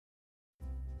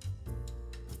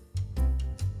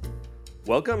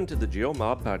Welcome to the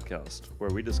Geomob podcast, where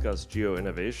we discuss geo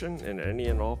innovation in any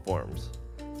and all forms,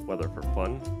 whether for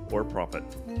fun or profit.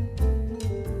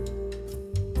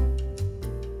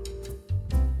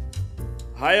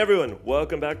 Hi, everyone.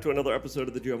 Welcome back to another episode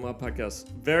of the Geomob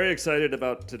podcast. Very excited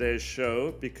about today's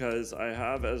show because I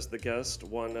have as the guest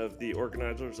one of the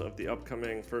organizers of the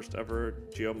upcoming first ever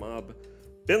Geomob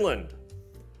Finland.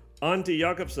 Antti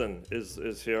Jakobsson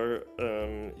is here.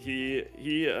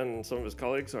 He and some of his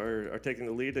colleagues are taking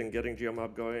the lead in getting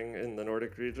Geomob going in the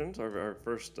Nordic regions, our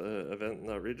first event in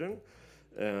that region,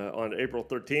 on April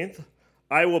 13th.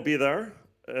 I will be there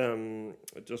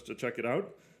just to check it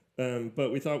out.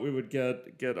 But we thought we would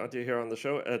get Antti here on the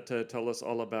show to tell us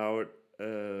all about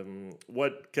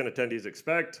what can attendees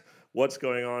expect, what's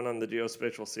going on the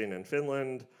geospatial scene in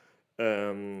Finland,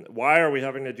 why are we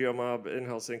having a Geomob in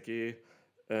Helsinki.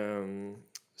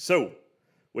 So,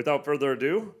 without further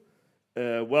ado,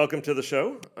 welcome to the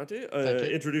show, Antti.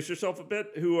 Introduce yourself a bit.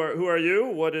 Who are you?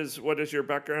 What is your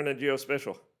background in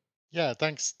geospatial? Yeah,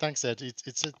 thanks, Ed.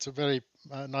 It's a very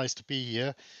nice to be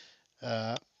here.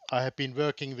 I have been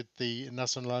working with the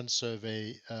National Land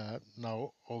Survey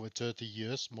now over 30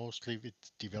 years, mostly with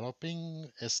developing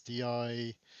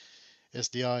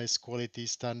SDI's quality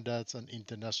standards and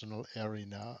international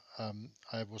arena.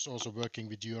 I was also working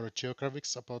with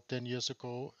Eurogeographics about 10 years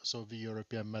ago, so the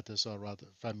European matters are rather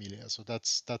familiar. So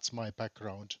that's my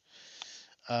background.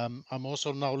 I'm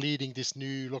also now leading this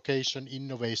new location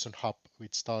innovation hub,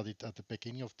 which started at the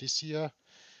beginning of this year,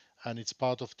 and it's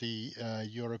part of the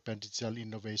European Digital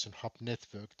Innovation Hub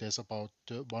network. There's about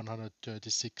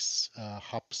 136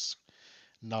 hubs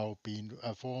now being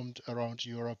formed around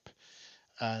Europe,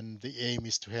 and the aim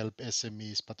is to help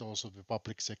SMEs, but also the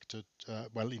public sector,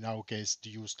 well, in our case, to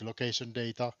use the location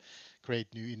data,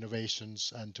 create new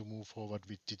innovations, and to move forward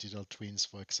with digital twins,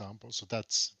 for example. So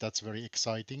that's very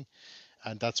exciting,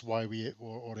 and that's why we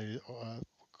already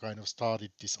kind of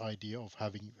started this idea of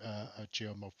having a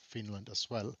Geomob Finland as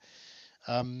well.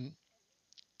 Um,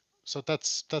 so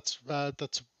that's in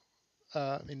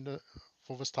the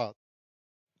for the start.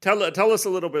 Tell us a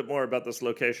little bit more about this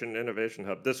location innovation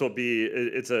hub. This will be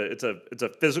it's a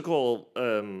physical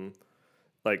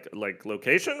like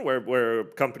location where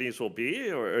companies will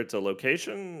be, or it's a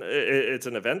location. It's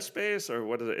an event space, or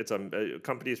what is it? It's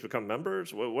companies become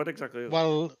members. What exactly is it?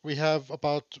 Well, we have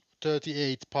about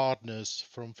 38 partners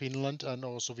from Finland, and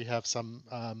also we have some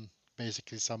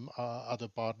basically some other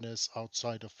partners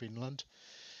outside of Finland.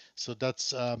 So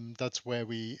that's where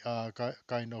we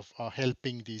kind of are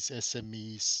helping these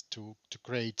SMEs to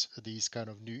create these kind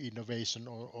of new innovation,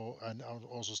 and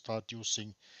also start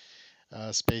using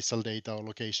spatial data or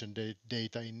location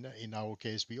data. In our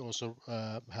case, we also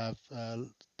have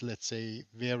let's say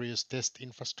various test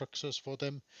infrastructures for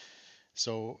them,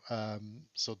 so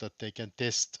that they can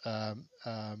test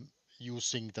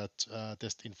using that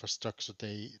test infrastructure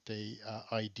they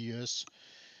ideas.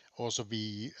 Also,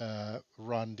 we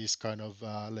run this kind of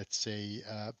let's say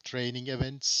training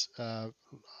events,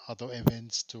 other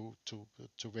events to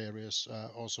various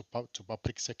also to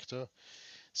public sector.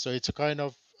 So it's a kind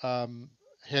of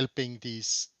helping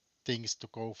these things to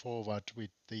go forward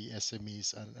with the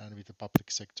SMEs and with the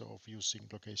public sector of using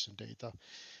location data.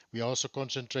 We are also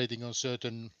concentrating on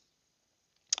certain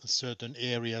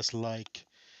areas like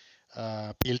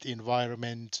built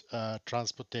environment,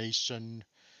 transportation,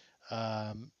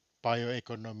 um,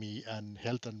 bioeconomy, and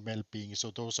health and well-being. So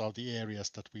those are the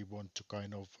areas that we want to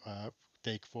kind of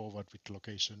take forward with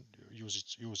location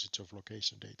usage of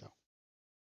location data.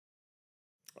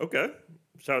 Okay,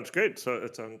 sounds great. So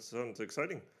it sounds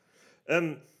exciting.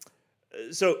 Um,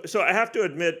 so I have to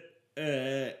admit,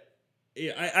 yeah,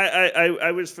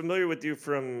 I was familiar with you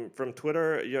from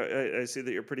Twitter. Yeah, I see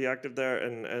that you're pretty active there,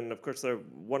 and of course there are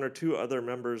one or two other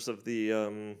members of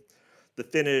the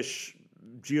Finnish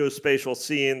geospatial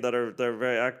scene that are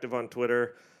very active on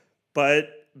Twitter. But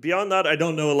beyond that, I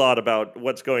don't know a lot about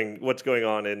what's going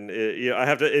on, and I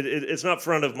have to. It's not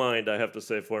front of mind, I have to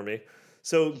say, for me.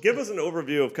 So give us an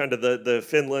overview of kind of the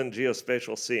Finland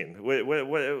geospatial scene.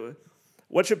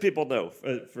 What should people know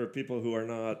for people who are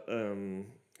not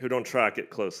who don't track it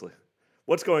closely?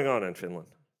 What's going on in Finland?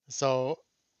 So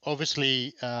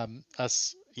obviously,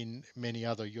 as in many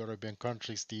other European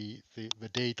countries, the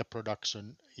data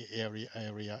production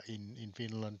area in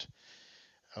Finland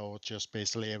or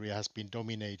geospatial area has been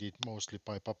dominated mostly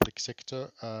by public sector.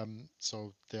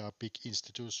 So there are big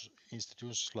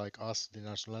institutions like us, the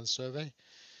National Land Survey,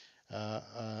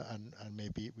 and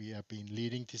maybe we have been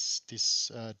leading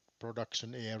this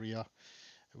production area.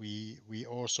 We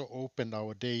also opened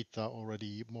our data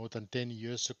already more than 10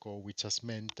 years ago, which has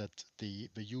meant that the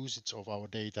usage of our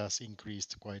data has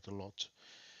increased quite a lot,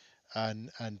 and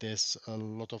there's a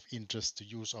lot of interest to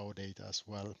use our data as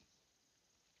well.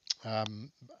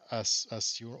 Um,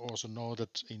 as you also know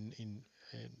that in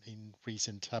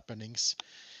recent happenings,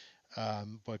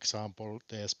 for example,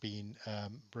 there's been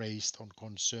raised on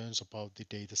concerns about the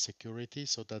data security,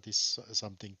 so that is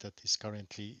something that is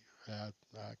currently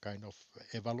kind of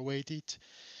evaluated.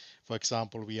 For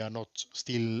example, we are not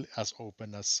still as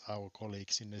open as our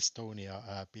colleagues in Estonia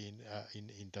have been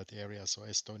in that area. So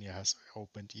Estonia has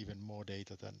opened even more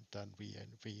data than we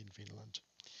in Finland.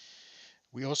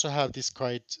 We also have this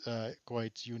quite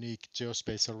unique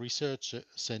geospatial research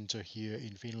center here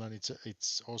in Finland.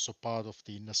 It's also part of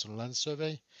the National Land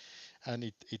Survey, and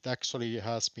it actually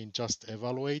has been just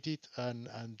evaluated,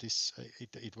 and this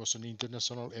it was an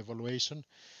international evaluation,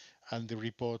 and the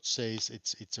report says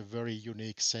it's a very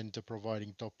unique center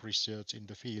providing top research in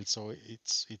the field. So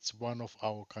it's one of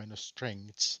our kind of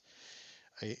strengths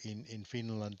in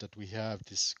Finland, that we have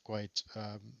this quite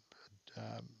um,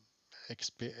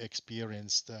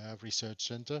 experienced research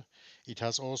center. It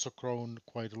has also grown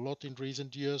quite a lot in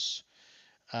recent years.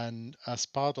 And as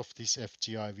part of this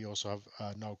FGI, we also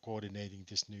have now coordinating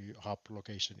this new hub,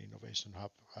 location innovation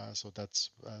hub. So that's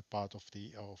part of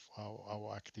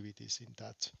our activities in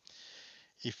that.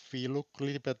 If we look a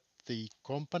little bit the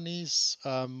companies,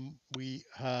 we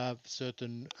have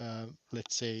certain,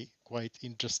 let's say, quite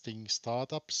interesting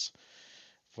startups.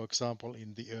 For example,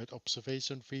 in the Earth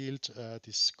observation field,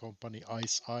 this company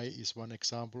ICE-I is one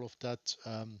example of that,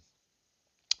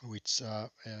 which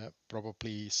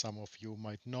probably some of you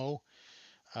might know.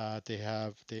 They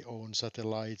have their own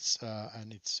satellites,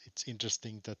 and it's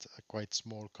interesting that a quite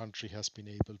small country has been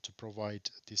able to provide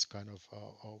this kind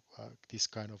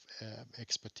of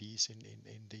expertise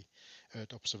in the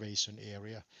Earth observation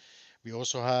area. We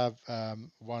also have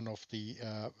one of the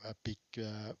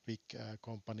big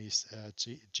companies,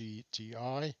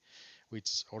 GGI,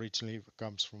 which originally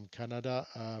comes from Canada,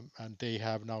 and they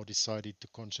have now decided to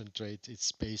concentrate its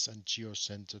space and geo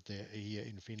center there here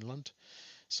in Finland.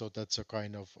 So that's a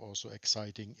kind of also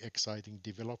exciting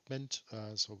development.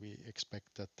 So we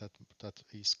expect that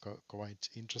is quite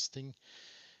interesting.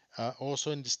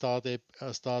 Also in the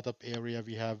startup area,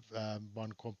 we have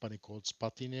one company called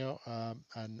Spatineo,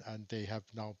 and they have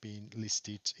now been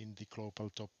listed in the global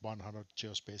top 100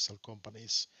 geospatial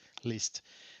companies list.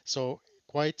 So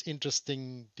quite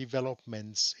interesting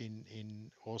developments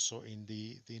in also in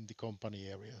the company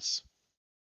areas.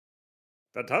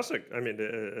 Fantastic. I mean,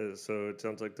 so it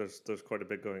sounds like there's quite a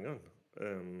bit going on,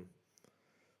 um,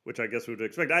 which I guess we would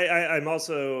expect. I'm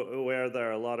also aware there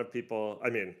are a lot of people. I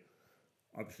mean,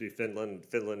 obviously Finland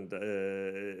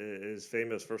is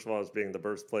famous, first of all, as being the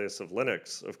birthplace of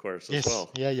Linux, of course, as Yes, well.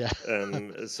 yeah, yeah.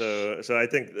 So I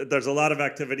think there's a lot of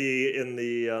activity in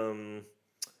the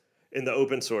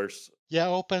open source. Yeah,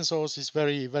 open source is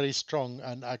very strong,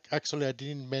 and actually I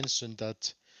didn't mention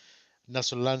that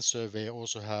National Land Survey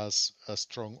also has a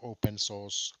strong open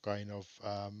source kind of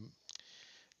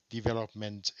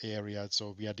development area.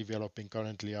 So we are developing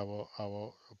currently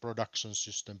our production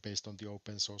system based on the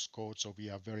open source code. So we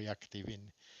are very active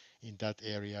in that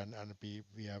area, and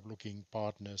we are looking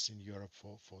partners in Europe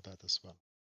for that as well.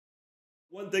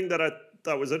 One thing that I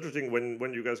thought was interesting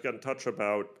when you guys got in touch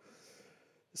about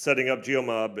setting up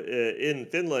Geomob in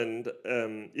Finland,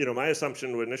 my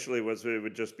assumption initially was it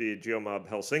would just be Geomob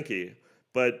Helsinki,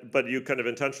 but you kind of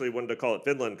intentionally wanted to call it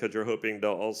Finland because you're hoping to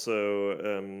also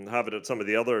have it at some of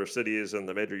the other cities and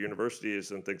the major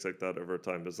universities and things like that over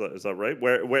time. Is that right?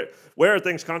 Where are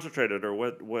things concentrated, or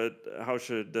what how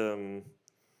should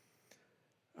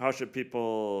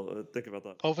people think about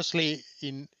that? Obviously,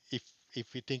 in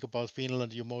if you think about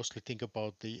Finland, you mostly think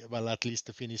about the, well, at least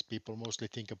the Finnish people mostly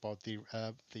think about the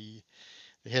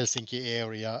Helsinki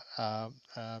area,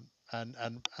 and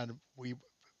we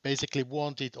basically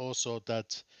wanted also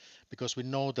that, because we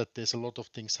know that there's a lot of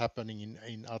things happening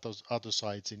in other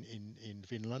sites in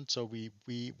Finland. So we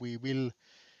will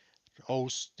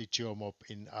host the Geomob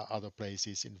in other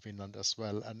places in Finland as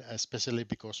well, and especially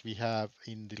because we have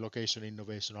in the location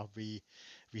innovation hub, we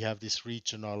have these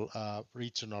regional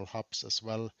hubs as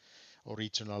well, or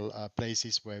regional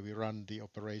places where we run the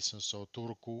operations. So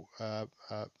Turku,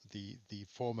 the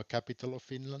former capital of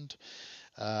Finland,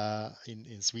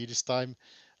 in Swedish time,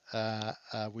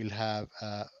 will have.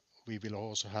 We will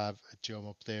also have a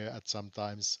Geomob there at some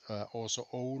times. Also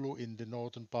Oulu in the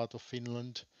northern part of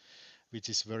Finland, which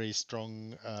is very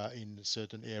strong in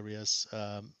certain areas,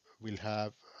 will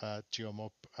have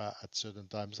Geomob at certain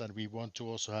times, and we want to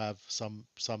also have some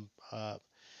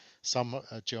some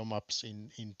geomobs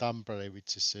in Tampere,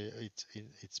 which is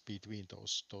it's between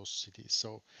those cities.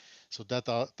 So that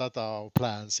are our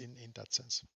plans in that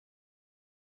sense.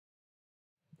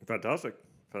 Fantastic.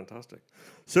 Fantastic.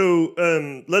 So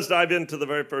let's dive into the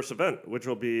very first event, which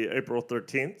will be April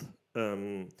 13th.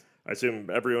 I assume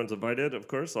everyone's invited, of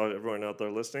course, everyone out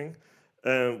there listening.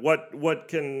 What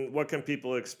can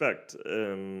people expect? I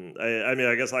mean,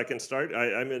 I guess I can start.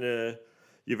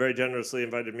 You very generously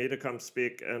invited me to come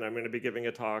speak, and I'm going to be giving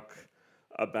a talk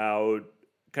about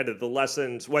kind of the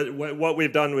lessons, what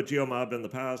we've done with Geomob in the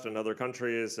past in other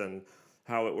countries, and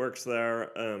how it works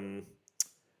there.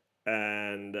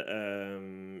 And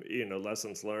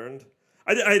lessons learned.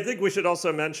 I think we should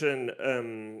also mention,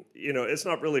 it's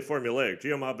not really formulaic.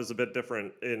 Geomob is a bit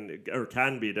different or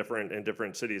can be different in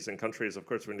different cities and countries. Of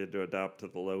course, we need to adapt to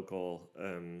the local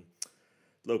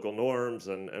norms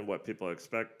and what people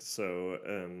expect. So,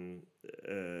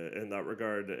 in that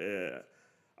regard,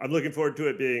 I'm looking forward to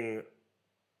it being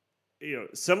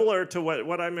similar to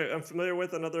what I'm familiar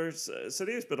with in other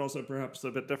cities, but also perhaps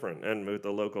a bit different and with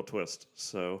a local twist.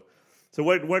 So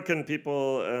what can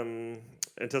people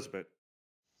anticipate?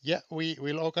 Yeah, we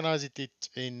will organize it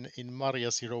in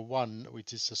Maria 01,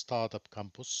 which is a startup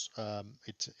campus.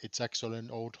 It's actually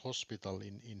an old hospital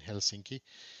in Helsinki,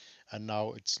 and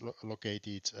now it's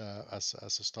located as a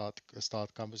start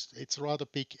campus. It's a rather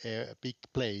big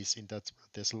place in that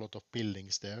there's a lot of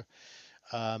buildings there.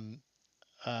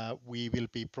 We will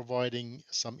be providing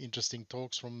some interesting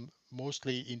talks from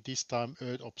mostly in this time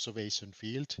Earth observation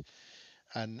field,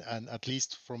 and at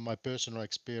least from my personal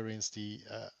experience, the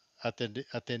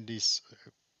attendees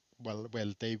well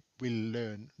they will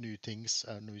learn new things,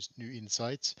 new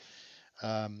insights.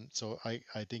 So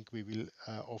I think we will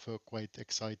offer quite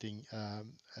exciting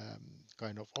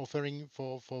kind of offering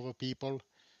for the people.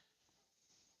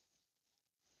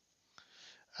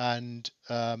 And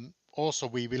also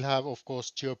we will have, of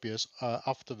course, Geopiers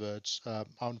afterwards.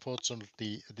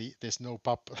 Unfortunately, there's no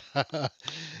pub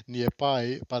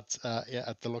nearby, but yeah,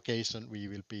 at the location we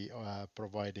will be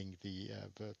providing the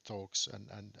talks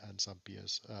and some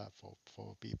beers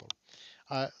for people.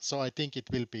 So I think it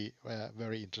will be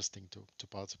very interesting to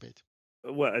participate.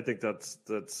 Well, I think that's.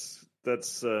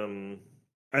 I mean,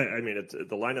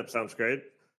 the lineup sounds great.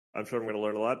 I'm sure I'm going to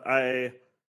learn a lot.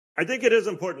 I think it is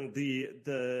important the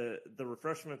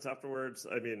refreshments afterwards.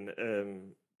 I mean,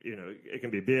 it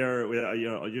can be beer.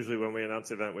 Usually when we announce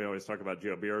the event, we always talk about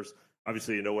Geo beers.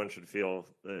 Obviously, no one should feel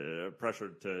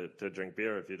pressured to drink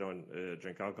beer if you don't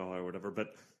drink alcohol or whatever.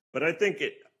 But I think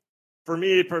for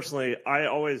me personally, I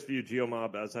always view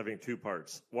Geomob as having two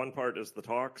parts. One part is the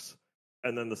talks,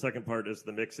 and then the second part is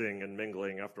the mixing and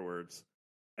mingling afterwards.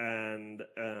 And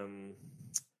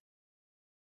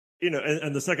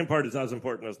and the second part is as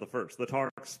important as the first. The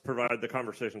talks provide the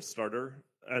conversation starter,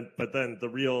 but then the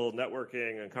real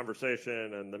networking and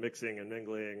conversation and the mixing and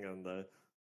mingling and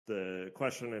the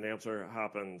question and answer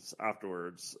happens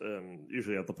afterwards,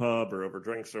 usually at the pub or over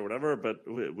drinks or whatever. But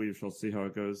we shall see how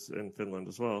it goes in Finland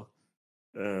as well.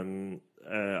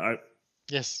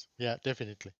 Yes, yeah,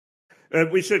 definitely.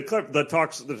 We should clip the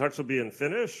talks. The talks will be in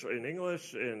Finnish, in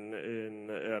English, in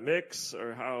a mix,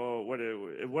 or how?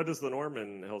 What is the norm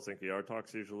in Helsinki? Are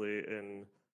talks usually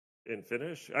in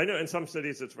Finnish? I know in some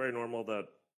cities it's very normal that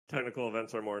technical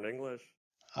events are more in English.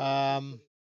 I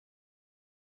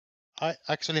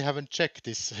actually haven't checked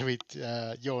this with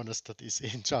Jonas, that is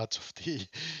in charge of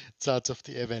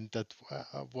the event, that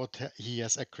what he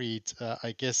has agreed.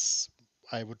 I guess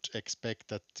I would expect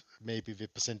that maybe the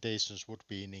presentations would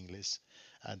be in English,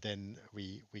 and then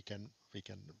we can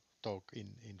talk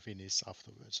in Finnish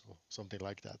afterwards or something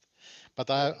like that. But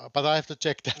I have to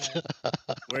check that.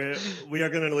 We are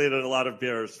going to need a lot of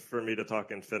beers for me to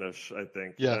talk in Finnish, I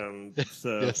think. Yeah.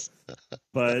 Yes.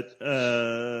 But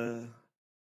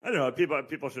I don't know.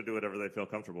 People should do whatever they feel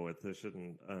comfortable with. They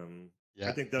shouldn't. Yeah.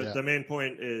 I think the main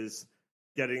point is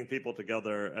getting people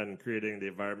together and creating the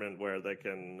environment where they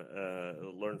can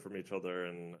learn from each other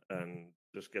and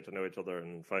just get to know each other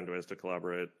and find ways to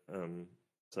collaborate.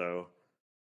 So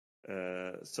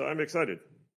I'm excited.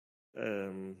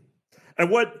 And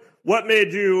what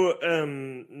made you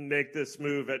make this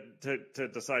move to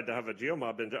decide to have a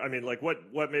Geomob? I mean, like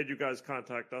what made you guys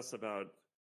contact us about?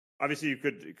 Obviously, you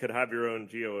could have your own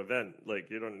Geo event. Like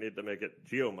you don't need to make it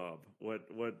Geomob. What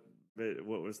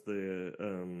was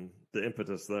the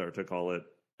impetus there to call it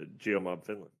Geomob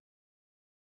Finland?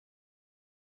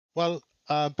 Well,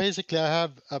 Basically, I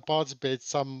have participated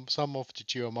some of the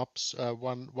geomobs.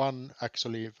 One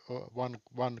actually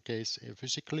one case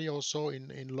physically also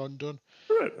in London,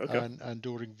 Right. Okay. and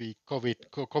during the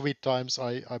COVID times,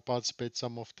 I participate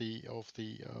some of the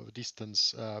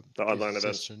distance The online events.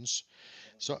 sessions.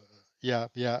 So yeah,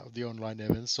 the online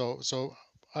events. So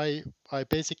I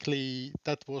basically,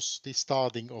 that was the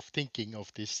starting of thinking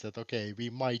of this, that okay, we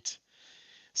might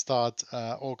start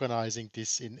organizing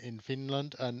this in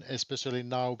Finland, and especially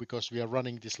now because we are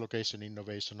running this location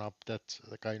innovation hub, that's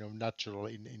kind of natural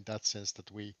in that sense,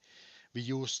 that we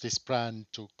use this brand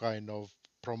to kind of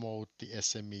promote the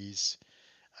SMEs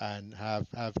and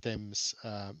have them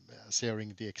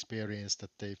sharing the experience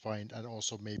that they find, and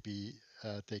also maybe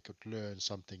they could learn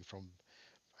something from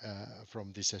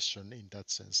the session, in that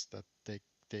sense that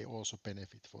they also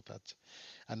benefit for that.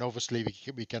 And obviously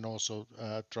we can also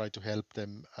try to help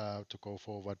them to go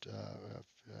forward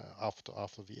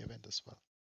after the event as well.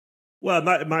 Well,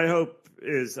 my hope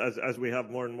is as we have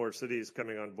more and more cities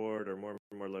coming on board, or more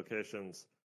and more locations,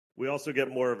 we also get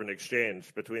more of an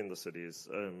exchange between the cities.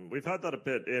 We've had that a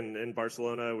bit in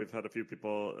Barcelona. We've had a few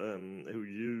people who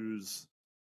use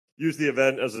the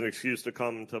event as an excuse to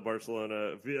come to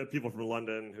Barcelona. People from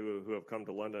London who have come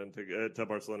to London to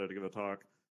Barcelona to give a talk,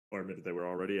 or maybe they were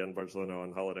already in Barcelona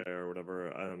on holiday or whatever.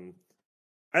 And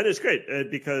it's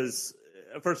great because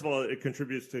first of all, it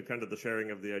contributes to kind of the sharing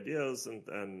of the ideas, and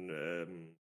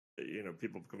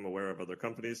people become aware of other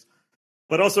companies,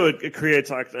 but also it creates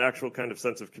an actual kind of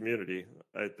sense of community,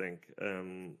 I think.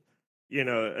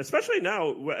 Especially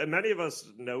now, many of us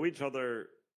know each other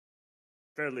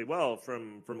fairly well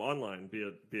from online, be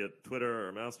it Twitter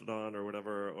or Mastodon or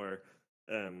whatever, or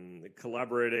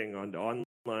collaborating online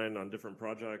on different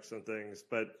projects and things.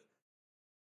 But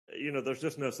there's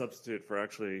just no substitute for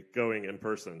actually going in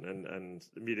person and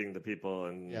meeting the people,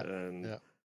 and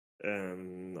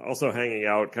also hanging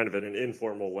out kind of in an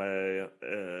informal way,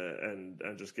 and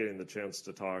just getting the chance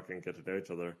to talk and get to know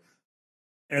each other.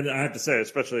 And I have to say,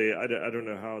 especially, I don't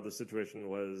know how the situation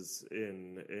was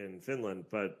in Finland,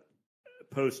 but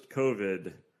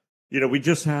post-COVID, we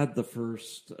just had the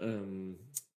first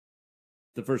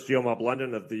Geomob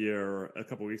London of the year a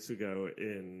couple weeks ago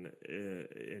in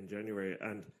January,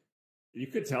 and you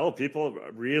could tell people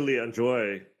really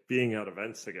enjoy being at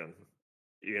events again.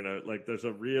 Like there's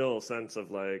a real sense of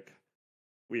like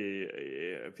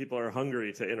people are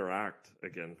hungry to interact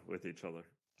again with each other.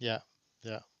 Yeah,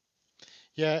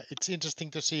 it's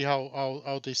interesting to see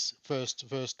how this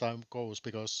first time goes,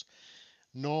 because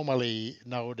normally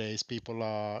nowadays people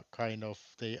are kind of,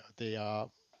 they are,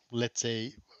 let's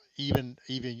say, even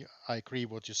I agree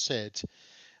what you said,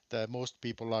 that most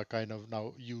people are kind of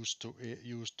now used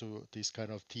to these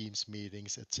kind of teams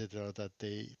meetings, etc., that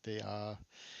they are,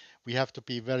 we have to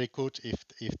be very good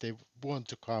if they want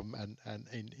to come and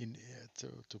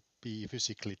to be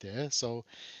physically there. So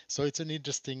it's an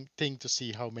interesting thing to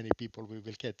see how many people we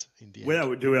will get in the end.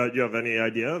 Well, do you have any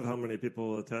idea of how many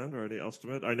people attend, or any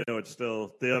estimate? I know it's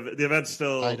still the event's I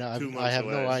still know, two I months have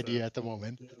no away. So idea at the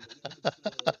moment.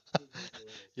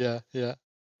 Yeah.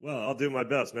 well, I'll do my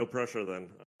best. No pressure then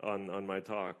on my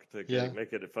talk to Yeah.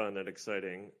 make it fun and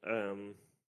exciting.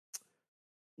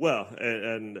 Well,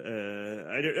 and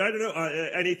I don't know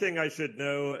anything I should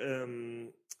know.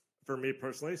 For me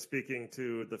personally, speaking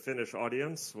to the Finnish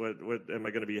audience, what am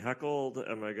I going to be heckled?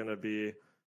 Am I going to be,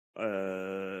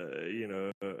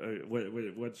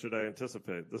 what should I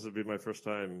anticipate? This would be my first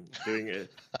time doing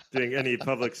any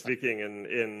public speaking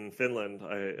in Finland.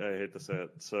 I hate to say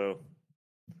it. So,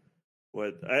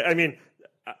 I mean,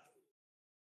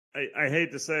 I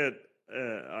hate to say it,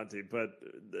 Antti, but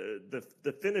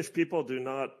the Finnish people do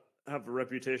not have a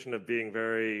reputation of being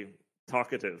very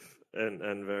talkative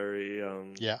and very.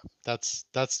 Yeah, that's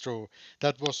true.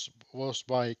 That was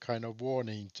my kind of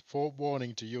warning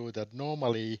to you, that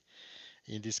normally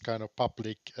in this kind of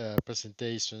public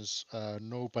presentations,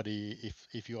 nobody,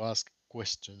 if you ask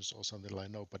questions or something,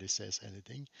 like, nobody says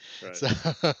anything. Right. So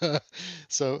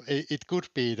so it could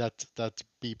be that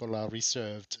people are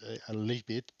reserved a little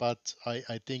bit, but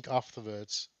I think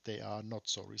afterwards they are not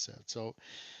so reserved. So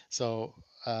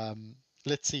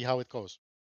let's see how it goes.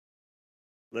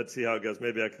 Let's see how it goes.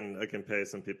 Maybe I can pay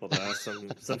some people to ask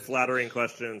some flattering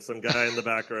questions. Some guy in the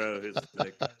back row who's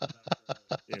like,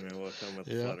 will come with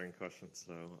Yeah, flattering questions.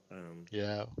 So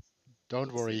yeah. Don't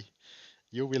let's see. worry,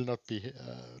 you will not be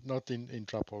not in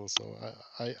trouble. So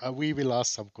we will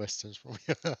ask some questions from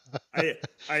you I if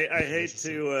hate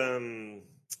necessary. to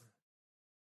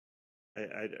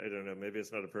I don't know. Maybe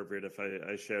it's not appropriate if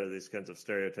I share these kinds of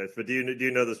stereotypes. But do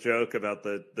you know this joke about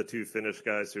the two Finnish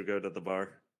guys who go to the bar?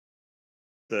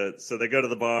 So they go to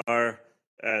the bar.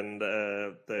 and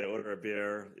they order a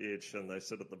beer each, and they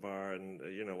sit at the bar, and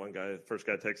first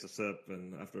guy takes a sip,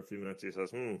 and after a few minutes he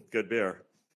says, good beer.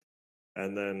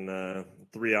 And then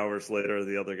 3 hours later,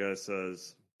 the other guy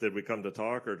says, did we come to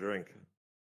talk or drink?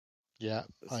 Yeah,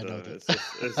 So I know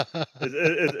that.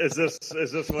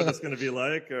 Is this what it's going to be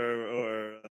like,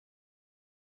 or?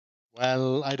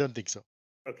 Well, I don't think so.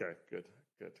 Okay, good.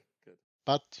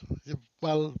 But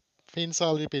well, Finns are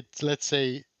a little bit, let's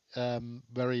say,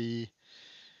 very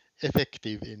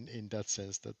effective in that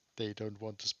sense that they don't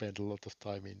want to spend a lot of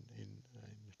time in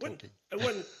talking.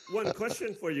 One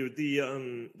question for you: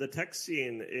 the tech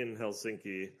scene in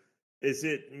Helsinki, is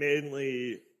it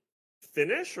mainly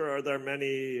Finnish, or are there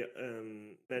many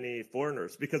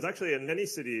foreigners? Because actually, in many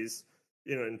cities,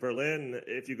 in Berlin,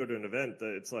 if you go to an event,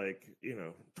 it's like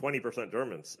 20%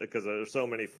 Germans, because there's so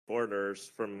many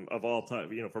foreigners from all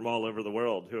time, from all over the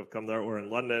world who have come there. Or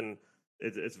in London,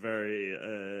 it's very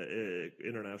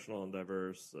international and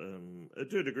diverse,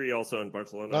 to a degree. Also in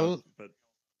Barcelona, Well, but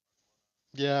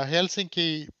yeah,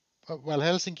 Helsinki. Well,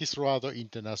 Helsinki is rather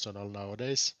international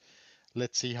nowadays.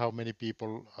 Let's see how many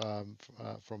people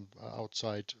from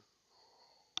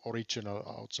original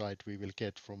outside we will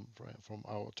get from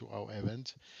our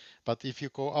event. But if you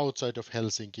go outside of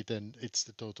Helsinki, then it's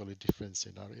a totally different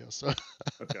scenario. So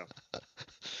okay.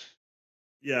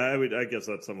 Yeah, I guess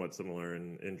that's somewhat similar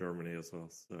in Germany as well.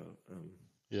 So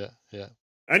yeah.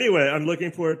 Anyway, I'm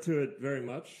looking forward to it very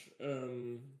much.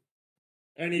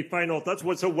 Any final thoughts? You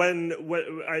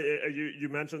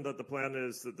mentioned that the plan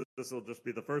is that this will just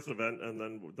be the first event, and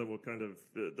then we'll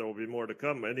there will be more to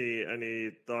come.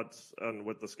 Any thoughts on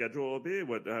what the schedule will be?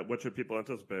 What should people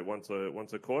anticipate? Once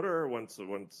a quarter? Once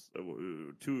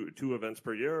two events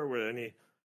per year?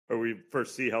 Or we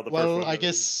first see how the first one? Well, I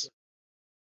guess.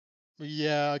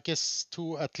 Yeah, I guess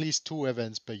at least two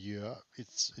events per year.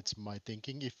 It's my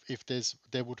thinking. If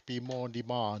there would be more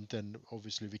demand, then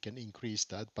obviously we can increase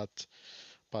that. But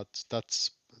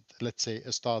that's, let's say,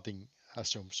 a starting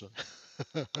assumption.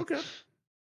 Okay.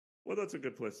 Well, that's a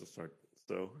good place to start.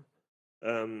 So,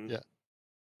 yeah.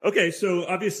 Okay, so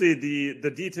obviously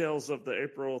the details of the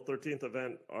April 13th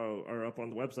event are up on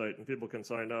the website, and people can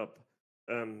sign up.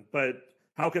 But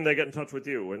how can they get in touch with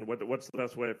you, and what's the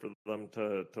best way for them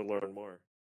to learn more?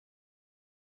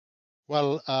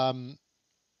 Well,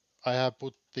 I have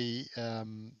put the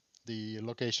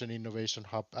location innovation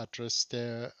hub address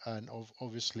there, and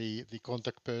obviously the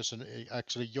contact person.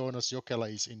 Actually, Jonas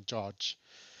Jokela is in charge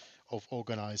of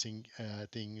organizing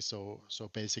things. So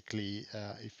basically,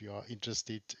 if you are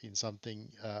interested in something,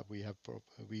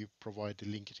 we provide the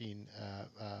LinkedIn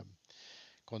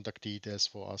contact details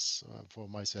for us, for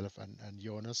myself and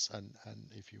Jonas, and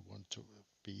if you want to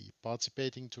be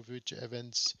participating to future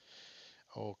events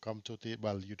or come to the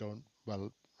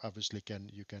obviously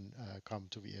you can come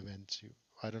to the event.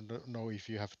 I don't know if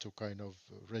you have to kind of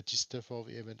register for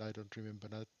the event. I don't remember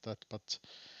that, but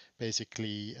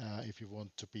basically, if you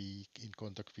want to be in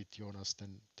contact with Jonas,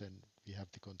 then we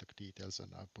have the contact details,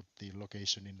 and I put the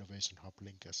location innovation hub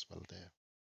link as well there.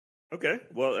 Okay,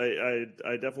 well,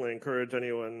 I definitely encourage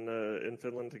anyone in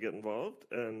Finland to get involved,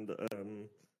 and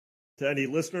to any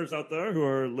listeners out there who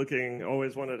are looking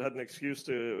for an excuse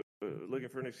to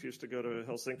go to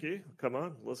Helsinki, come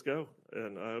on, let's go,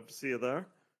 and I hope to see you there.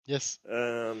 Yes.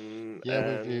 We'll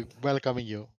be welcoming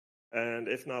you. And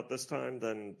if not this time,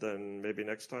 then maybe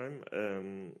next time.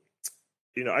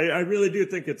 I really do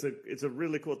think it's a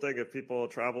really cool thing if people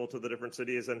travel to the different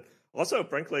cities, and also,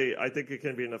 frankly, I think it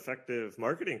can be an effective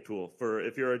marketing tool for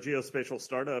if you're a geospatial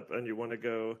startup and you want to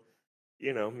go,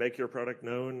 make your product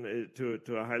known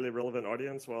to a highly relevant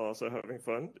audience while also having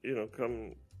fun.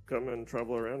 Come and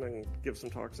travel around and give some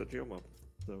talks at Geomob.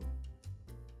 So.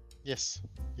 Yes,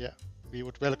 yeah, we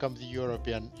would welcome the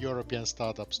European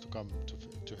startups to come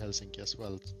to Helsinki as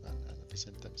well and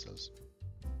present themselves.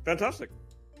 Fantastic.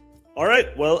 All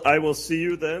right. Well, I will see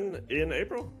you then in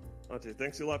April. Antti,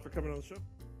 thanks a lot for coming on the show.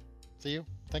 See you.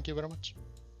 Thank you very much.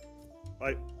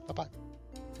 Bye. Bye-bye.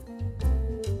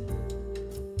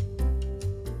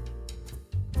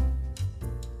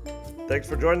 Thanks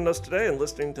for joining us today and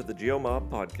listening to the Geomob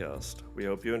podcast. We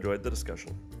hope you enjoyed the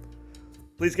discussion.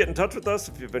 Please get in touch with us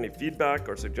if you have any feedback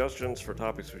or suggestions for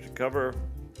topics we should cover.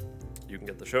 You can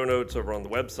get the show notes over on the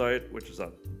website, which is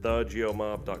at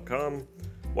thegeomob.com.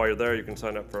 While you're there, you can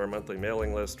sign up for our monthly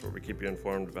mailing list where we keep you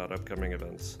informed about upcoming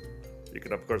events. You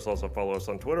can, of course, also follow us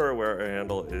on Twitter, where our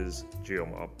handle is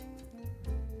Geomob.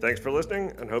 Thanks for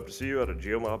listening, and hope to see you at a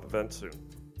Geomob event soon.